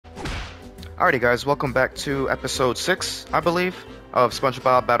Alrighty guys, welcome back to episode 6, I believe, of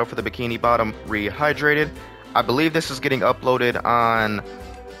Spongebob Battle for the Bikini Bottom Rehydrated. I believe this is getting uploaded on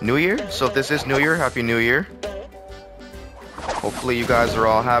New Year, so if this is New Year, Happy New Year. Hopefully you guys are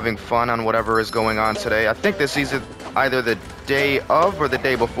all having fun on whatever is going on today. I think this is either the day of or the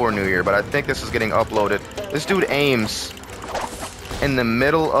day before New Year, but I think this is getting uploaded. This dude aims in the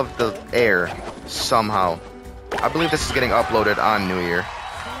middle of the air, somehow. I believe this is getting uploaded on New Year.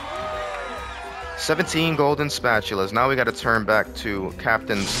 17 golden spatulas. Now we gotta turn back to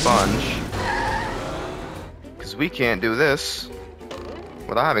Captain Sponge. Because we can't do this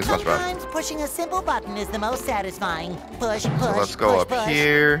without having Spongebob. Sometimes pushing a simple button is the most satisfying. Push, push, So let's go push, up push.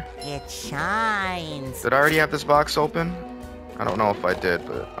 here. It shines. Did I already have this box open? I don't know if I did,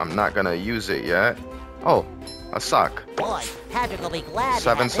 but I'm not gonna use it yet. Oh, a sock. Boy, Patrick will be glad to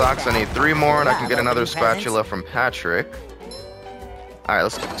 7 have socks. this I need back. 3 more, and I Love can get another opening presents. spatula from Patrick. Alright,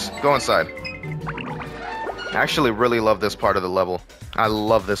 let's go inside. I actually really love this part of the level. I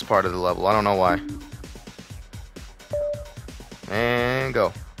love this part of the level. I don't know why. And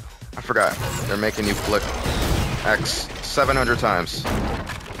go. I forgot. They're making you flick X 700 times.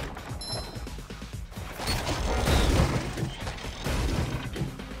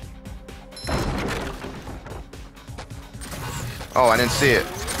 Oh, I didn't see it.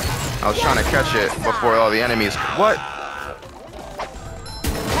 I was trying to catch it before all the enemies. What?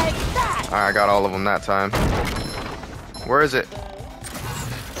 Take that! Alright, I got all of them that time. Where is it?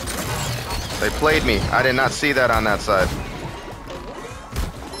 They played me. I did not see that on that side.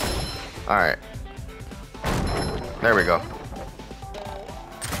 Alright. There we go.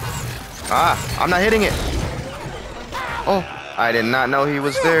 Ah, I'm not hitting it. Oh, I did not know he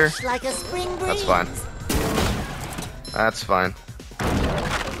was there. Fresh like a spring breeze. That's fine. That's fine.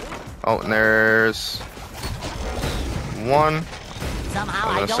 Oh, and there's one. Somehow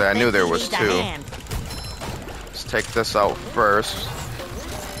I was gonna don't say, I knew think there he was needs a 2. hand. Let's take this out first.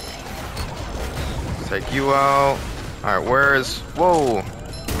 Take you out. Alright, where's... Whoa!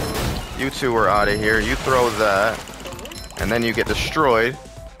 You two are out of here. You throw that. And then you get destroyed.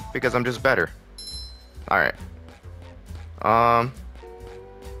 Because I'm just better. Alright.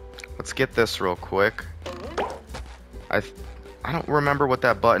 Let's get this real quick. I don't remember what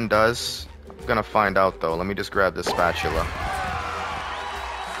that button does. I'm gonna find out though. Let me just grab this spatula.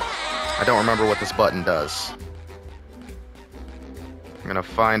 I don't remember what this button does. I'm gonna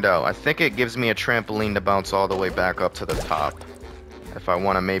find out. I think it gives me a trampoline to bounce all the way back up to the top. If I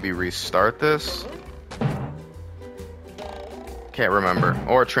want to maybe restart this. Can't remember.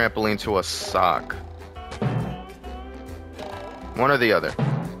 Or a trampoline to a sock. One or the other.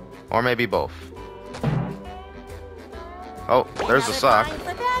 Or maybe both. Oh, there's the sock. Another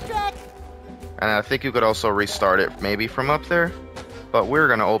find for Patrick. And I think you could also restart it maybe from up there. But we're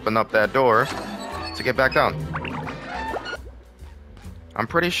gonna open up that door to get back down. I'm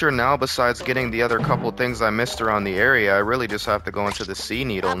pretty sure now, besides getting the other couple things I missed around the area, I really just have to go into the sea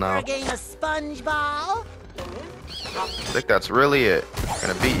needle Up for now. a game of Spongebob? I think that's really it.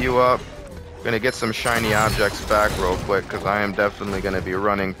 Gonna beat you up. Gonna get some shiny objects back real quick, because I am definitely gonna be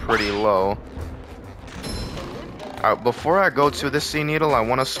running pretty low. Before I go to the sea needle, I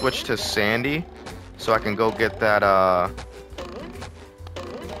want to switch to Sandy, so I can go get that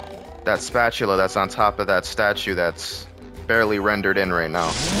that spatula that's on top of that statue that's barely rendered in right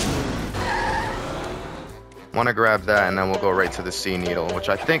now. Want to grab that, and then we'll go right to the sea needle, which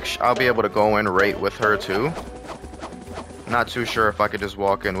I think I'll be able to go in right with her too. Not too sure if I could just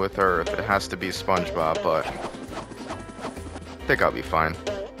walk in with her, if it has to be Spongebob, but I think I'll be fine.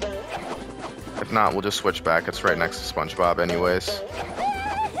 If not, we'll just switch back. It's right next to Spongebob anyways.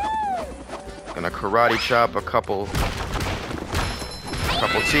 Gonna karate chop a couple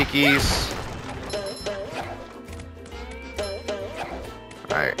tikis.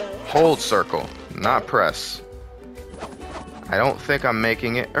 Alright, hold circle, not press. I don't think I'm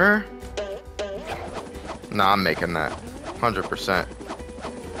making it. Nah, I'm making that. 100%.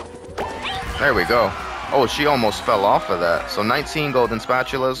 There we go. Oh, she almost fell off of that. So 19 golden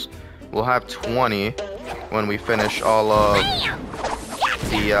spatulas. We'll have 20 when we finish all of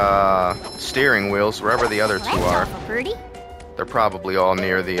the steering wheels, wherever the other 2 are. They're probably all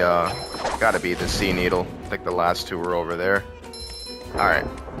near the, gotta be the sea needle. I think the last 2 were over there. Alright.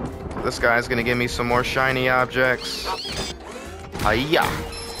 This guy's gonna give me some more shiny objects. Hiya!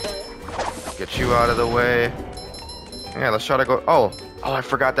 Get you out of the way. Yeah, let's try to go. Oh, I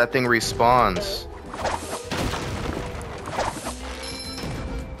forgot that thing respawns.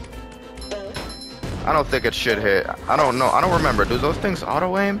 I don't think it should hit. I don't know. I don't remember. Do those things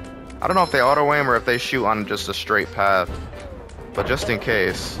auto-aim? I don't know if they auto-aim or if they shoot on just a straight path. But just in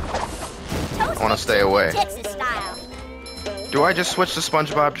case. I want to stay away. Do I just switch to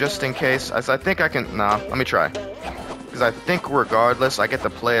SpongeBob just in case? I think I can... Nah, let me try. Because I think regardless, I get to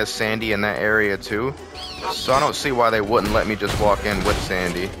play as Sandy in that area too. So I don't see why they wouldn't let me just walk in with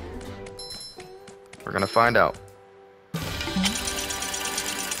Sandy. We're gonna find out.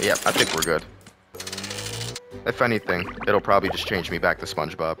 Yep, I think we're good. If anything, it'll probably just change me back to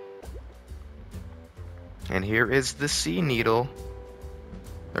SpongeBob. And here is the Sea Needle.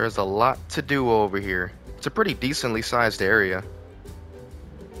 There's a lot to do over here. It's a pretty decently sized area.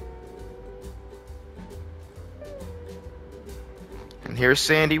 And here's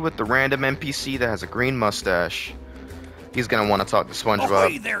Sandy with the random NPC that has a green mustache. He's gonna want to talk to SpongeBob. Oh,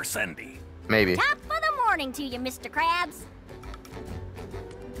 hey there, Sandy. Maybe. Top of the morning to you, Mr. Krabs.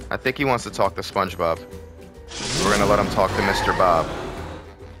 I think he wants to talk to SpongeBob. We're gonna let him talk to Mr. Bob.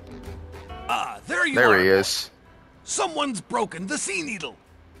 Ah, there you are. There he is. Someone's broken the Sea Needle.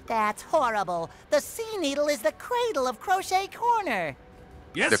 That's horrible. The Sea Needle is the cradle of Crochet Corner.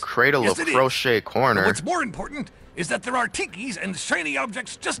 Yes. The cradle yes, of it Crochet is. Corner. But what's more important is that there are tikis and shiny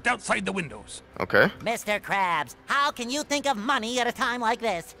objects just outside the windows. Okay. Mr. Krabs, how can you think of money at a time like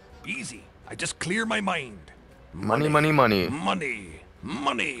this? Easy. I just clear my mind. Money, money, money. Money.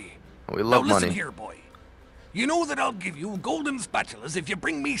 Money. We love now listen money. here, boy. You know that I'll give you golden spatulas if you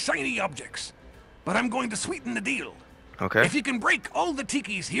bring me shiny objects. But I'm going to sweeten the deal. Okay. If you can break all the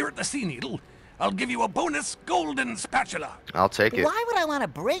tikis here at the Sea Needle, I'll give you a bonus golden spatula. I'll take it. Why would I want to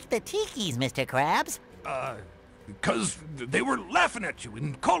break the tikis, Mr. Krabs? Because they were laughing at you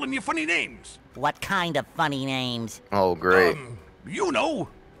and calling you funny names. What kind of funny names? Oh, great. You know,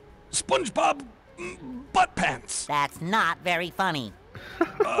 SpongeBob Butt Pants. That's not very funny.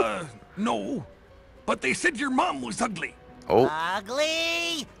 No, but they said your mom was ugly. Oh.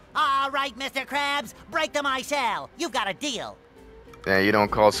 Ugly? All right, Mr. Krabs, break them I shall. You've got a deal. Yeah, you don't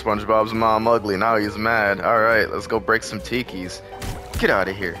call SpongeBob's mom ugly. Now he's mad. Alright, let's go break some tikis. Get out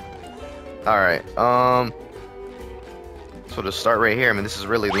of here. Alright, so to start right here, I mean, this is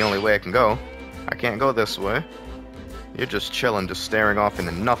really the only way I can go. I can't go this way. You're just chilling, just staring off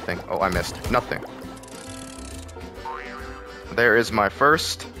into nothing. Oh, I missed. Nothing. There is my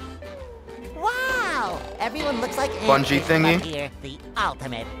first Wow! Everyone looks like bungee thingy. Here. The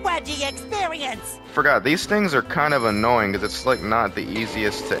ultimate wedgie experience. Forgot, these things are kind of annoying because it's like not the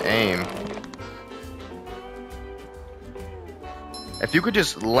easiest to aim. If you could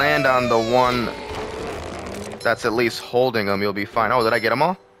just land on the one that's at least holding them, you'll be fine. Oh, did I get them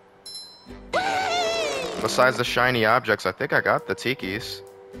all? Besides the shiny objects, I think I got the tikis.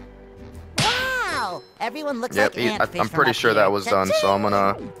 Wow! Everyone looks Yep, like antfish I'm from pretty up sure here. that was done, so I'm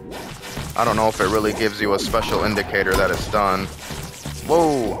gonna... I don't know if it really gives you a special indicator that it's done.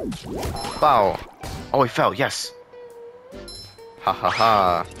 Whoa! Wow! Oh, he fell, yes! Ha ha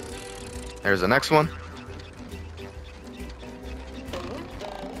ha! There's the next one.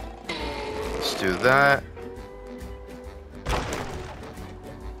 Let's do that.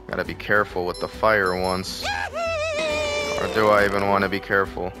 Gotta be careful with the fire ones. Or do I even want to be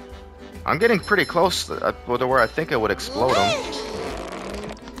careful? I'm getting pretty close to where I think it would explode them.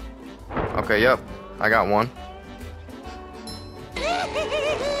 Okay, yep. I got one.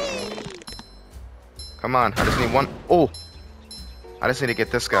 Come on, I just need one. Oh! I just need to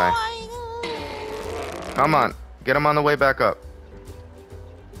get this guy. Come on, get him on the way back up.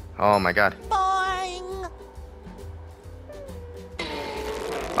 Oh my god. Boing!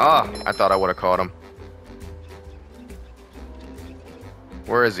 Ah, I thought I would have caught him.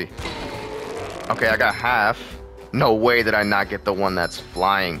 Where is he? Okay, I got half. No way did I not get the one that's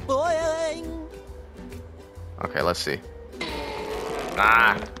flying. Boing! Okay, let's see.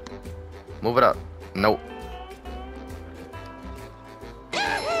 Ah! Move it up. Nope.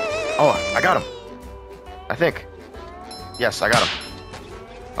 Oh, I got him. I think. Yes, I got him.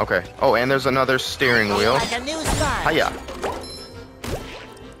 Okay. Oh, and there's another steering wheel. Like a new start. Hiya.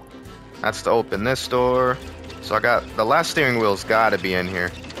 That's to open this door. So I got the last steering wheel's gotta be in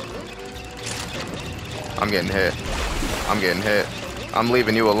here. I'm getting hit. I'm getting hit. I'm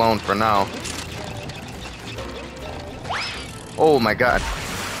leaving you alone for now. Oh my god.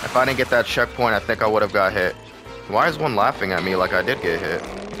 If I didn't get that checkpoint, I think I would have got hit. Why is one laughing at me like I did get hit?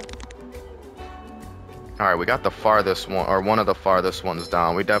 Alright, we got the farthest one, or one of the farthest ones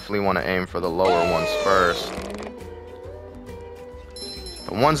down. We definitely want to aim for the lower ones first.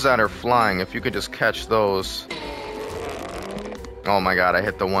 The ones that are flying, if you could just catch those. Oh my god, I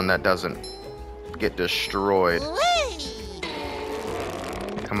hit the one that doesn't get destroyed.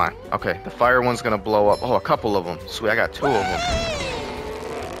 Come on. Okay, the fire one's gonna blow up. Oh, a couple of them. Sweet, I got two of them.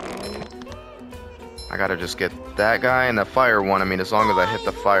 I gotta just get that guy and the fire one. I mean, as long as I hit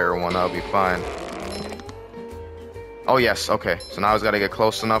the fire one, I'll be fine. Oh, yes. Okay. So now I just got to get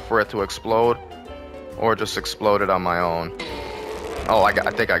close enough for it to explode. Or just explode it on my own. Oh, I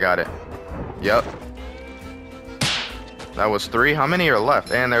think I got it. Yep. That was 3. How many are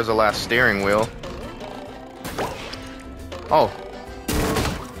left? And there's the last steering wheel. Oh.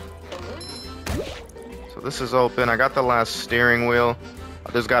 So this is open. I got the last steering wheel.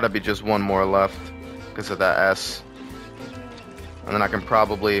 There's got to be just one more left because of that S. And then I can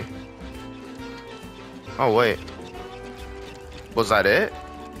probably... Oh, wait. Was that it?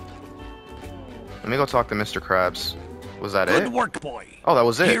 Let me go talk to Mr. Krabs. Was that it? Good work, boy. Oh, that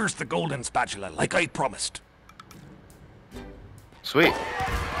was it. Here's the golden spatula, like I promised. Sweet.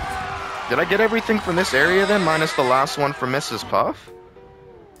 Did I get everything from this area then, minus the last one from Mrs. Puff?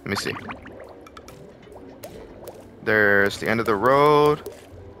 Let me see. There's the end of the road.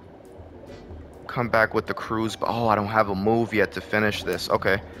 Come back with the cruise. Oh, I don't have a move yet to finish this.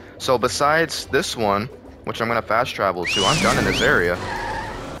 Okay. So besides this one, which I'm going to fast travel to, I'm done in this area.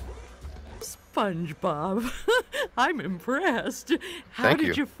 SpongeBob, I'm impressed. How Thank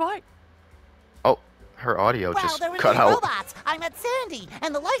did you fight? Oh, her audio Well, just there were cut no out. robots. I met Sandy,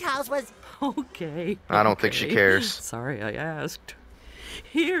 and the lighthouse was... Okay. I don't think she cares. Sorry I asked.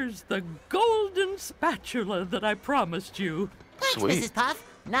 Here's the golden spatula that I promised you. Thanks, Sweet. Mrs. Puff.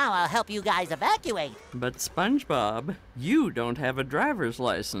 Now I'll help you guys evacuate. But SpongeBob, you don't have a driver's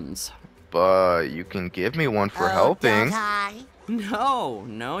license. But you can give me one for Oh, helping. don't I?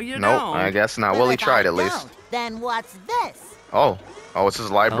 No, you Nope, don't. I guess not. Well, Well, he if tried I at least. don't, then what's this? Oh, it's his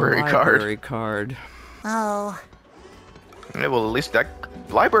A library library card. Oh, Yeah, well, at least that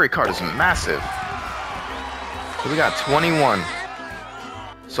library card is massive. So we got 21.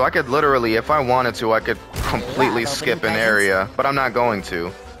 So I could literally, if I wanted to, I could completely skip an area, but I'm not going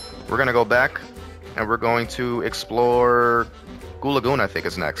to. We're gonna go back, and we're going to explore Goo Lagoon, I think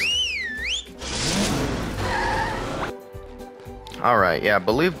is next. Alright, yeah, I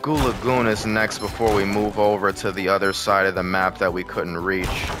believe Goo Lagoon is next before we move over to the other side of the map that we couldn't reach.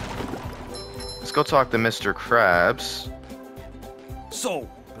 Let's go talk to Mr. Krabs. So,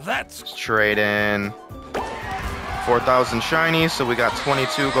 that's... Let's trade in 4,000 shinies, so we got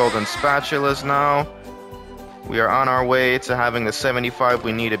 22 golden spatulas now. We are on our way to having the 75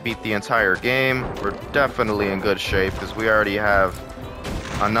 we need to beat the entire game. We're definitely in good shape because we already have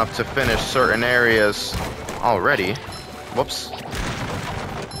enough to finish certain areas already. Whoops.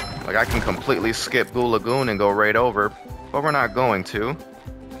 Like, I can completely skip Goo Lagoon and go right over, but we're not going to.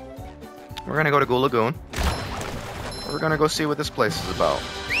 We're gonna go to Goo Lagoon. We're gonna go see what this place is about.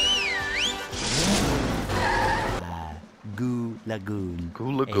 Goo Lagoon.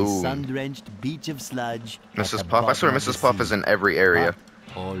 Goo Lagoon. A sun-drenched beach of sludge. at Mrs. the Puff. I swear bottom of the Mrs. Puff sea. is in every area.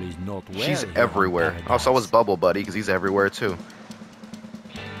 But all is not well She's here on everywhere. Oh, so was Paradise. Bubble Buddy, because he's everywhere too.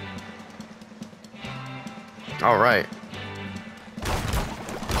 Alright.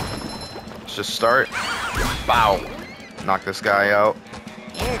 Let's just start. Bow. Knock this guy out.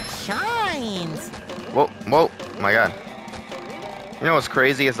 it shines. Whoa, whoa, my god. You know what's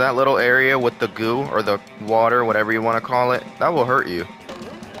crazy is that little area with the goo, or the water, whatever you want to call it, that will hurt you.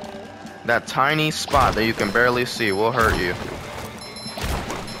 That tiny spot that you can barely see will hurt you.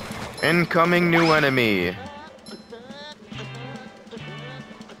 Incoming new enemy.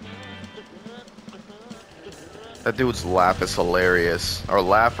 That dude's laugh is hilarious. Or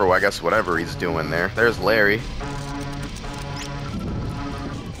laugh, or I guess whatever he's doing there. There's Larry.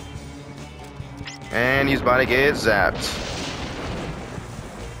 And he's about to get zapped.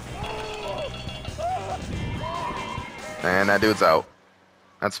 And that dude's out.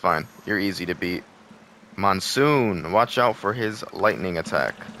 That's fine. You're easy to beat. Monsoon. Watch out for his lightning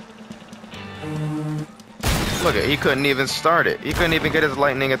attack. Look at, he couldn't even start it. He couldn't even get his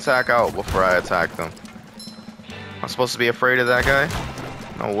lightning attack out before I attacked him. I'm supposed to be afraid of that guy?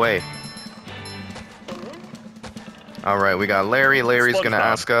 No way. Alright, we got Larry. Larry's gonna SpongeBob,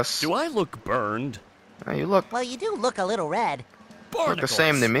 ask us. Do I look burned? Hey, you look Well, you do look a little red. the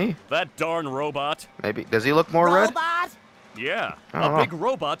same to me. That darn robot. Maybe. Does he look more red? Robot? Yeah, I don't a know. big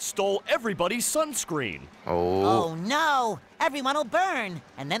robot stole everybody's sunscreen. Oh no! Everyone will burn,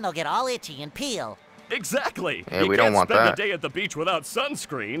 and then they'll get all itchy and peel. Exactly. Yeah, you we can't don't want spend that. a day at the beach without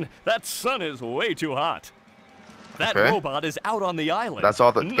sunscreen. That sun is way too hot. That Okay. robot is out on the island. That's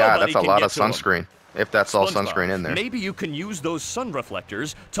all the. God, Nobody that's a can lot get of to him. sunscreen. If that's all SpongeBob, sunscreen in there. Maybe you can use those sun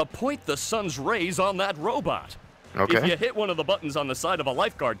reflectors to point the sun's rays on that robot. Okay. If you hit one of the buttons on the side of a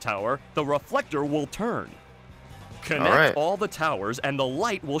lifeguard tower, the reflector will turn. Connect right. all the towers and the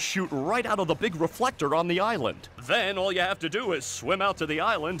light will shoot right out of the big reflector on the island. Then all you have to do is swim out to the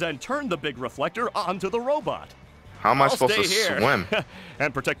island and turn the big reflector onto the robot. How am I I'll supposed to stay here. swim?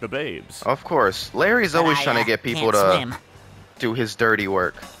 And protect the babes. Of course. Larry's always trying to get people can't to swim. do his dirty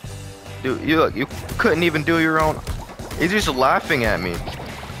work. Dude, you couldn't even do your own. He's just laughing at me.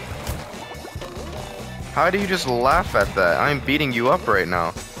 How do you just laugh at that? I'm beating you up right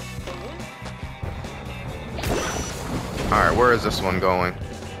now. Alright, where is this one going?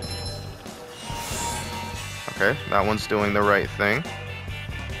 Okay, that one's doing the right thing.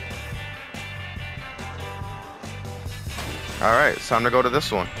 Alright, it's time to go to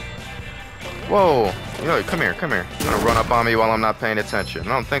this one. Whoa! Yo, come here, come here. You're gonna run up on me while I'm not paying attention. I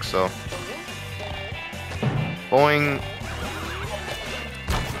don't think so. Boing.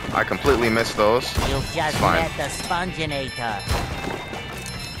 I completely missed those. You've just Fine. met the Sponginator.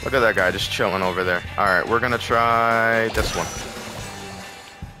 Look at that guy just chilling over there. Alright, we're gonna try this one.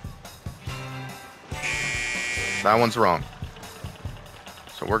 That one's wrong.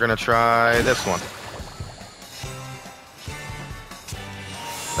 So we're gonna try this one.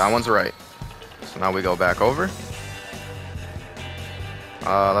 That one's right. So now we go back over.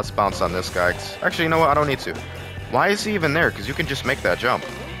 Let's bounce on this guy. Actually, you know what? I don't need to. Why is he even there? Because you can just make that jump.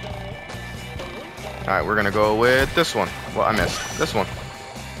 Alright, we're gonna go with this one. Well, I missed. This one.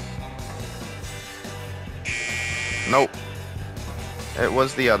 Nope. It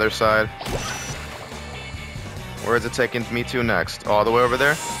was the other side. Where is it taking me to next? All the way over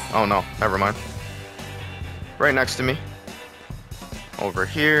there? Oh no, never mind. Right next to me. Over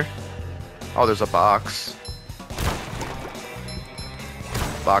here. Oh, there's a box.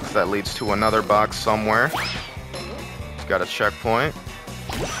 Box that leads to another box somewhere. It's got a checkpoint.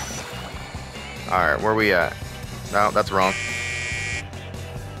 Alright, where we at? No, that's wrong.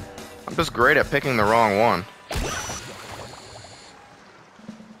 I'm just great at picking the wrong one.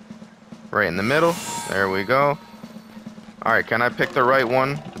 Right in the middle. There we go. Alright, can I pick the right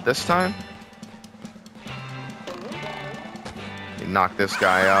one this time? Knock this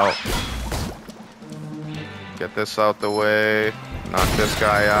guy out. Get this out the way. Knock this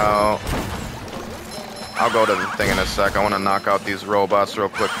guy out. I'll go to the thing in a sec. I want to knock out these robots real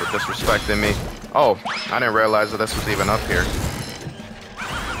quick for disrespecting me. Oh, I didn't realize that this was even up here.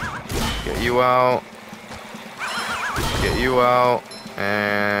 Get you out. Get you out.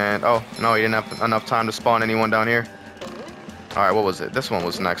 And, oh, no, you didn't have enough time to spawn anyone down here. Alright, what was it? This one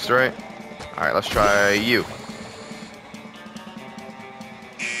was next, right? Alright, let's try you.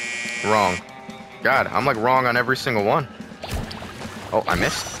 Wrong. God, I'm like wrong on every single one. Oh, I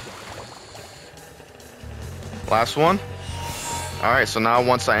missed. Last one. Alright, so now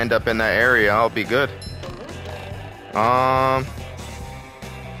once I end up in that area, I'll be good.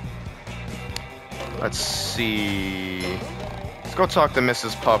 Let's see. Let's go talk to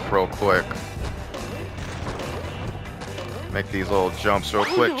Mrs. Puff real quick. Make these little jumps real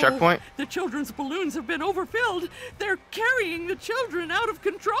quick. Oh, no. Checkpoint. The children's balloons have been overfilled. They're carrying the children out of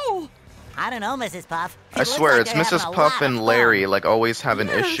control. I don't know, Mrs. Puff. I It looks swear, like it's they're Mrs. having a Puff lot and of Larry fun. like always have an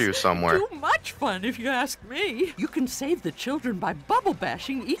Yes, issue somewhere. Too much fun, if you ask me. You can save the children by bubble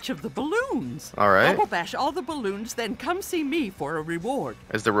bashing each of the balloons. All right. Bubble bash all the balloons, then come see me for a reward.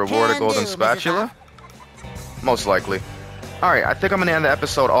 Is the reward a Can golden do, Mrs. spatula? Most likely. Alright, I think I'm going to end the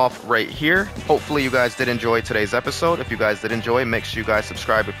episode off right here. Hopefully you guys did enjoy today's episode. If you guys did enjoy, make sure you guys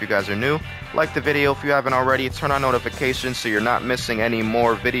subscribe if you guys are new. Like the video if you haven't already. Turn on notifications so you're not missing any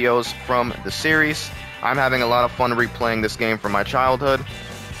more videos from the series. I'm having a lot of fun replaying this game from my childhood.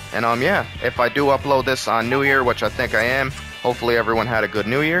 And yeah, if I do upload this on New Year, which I think I am, hopefully everyone had a good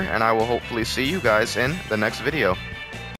New Year, and I will hopefully see you guys in the next video.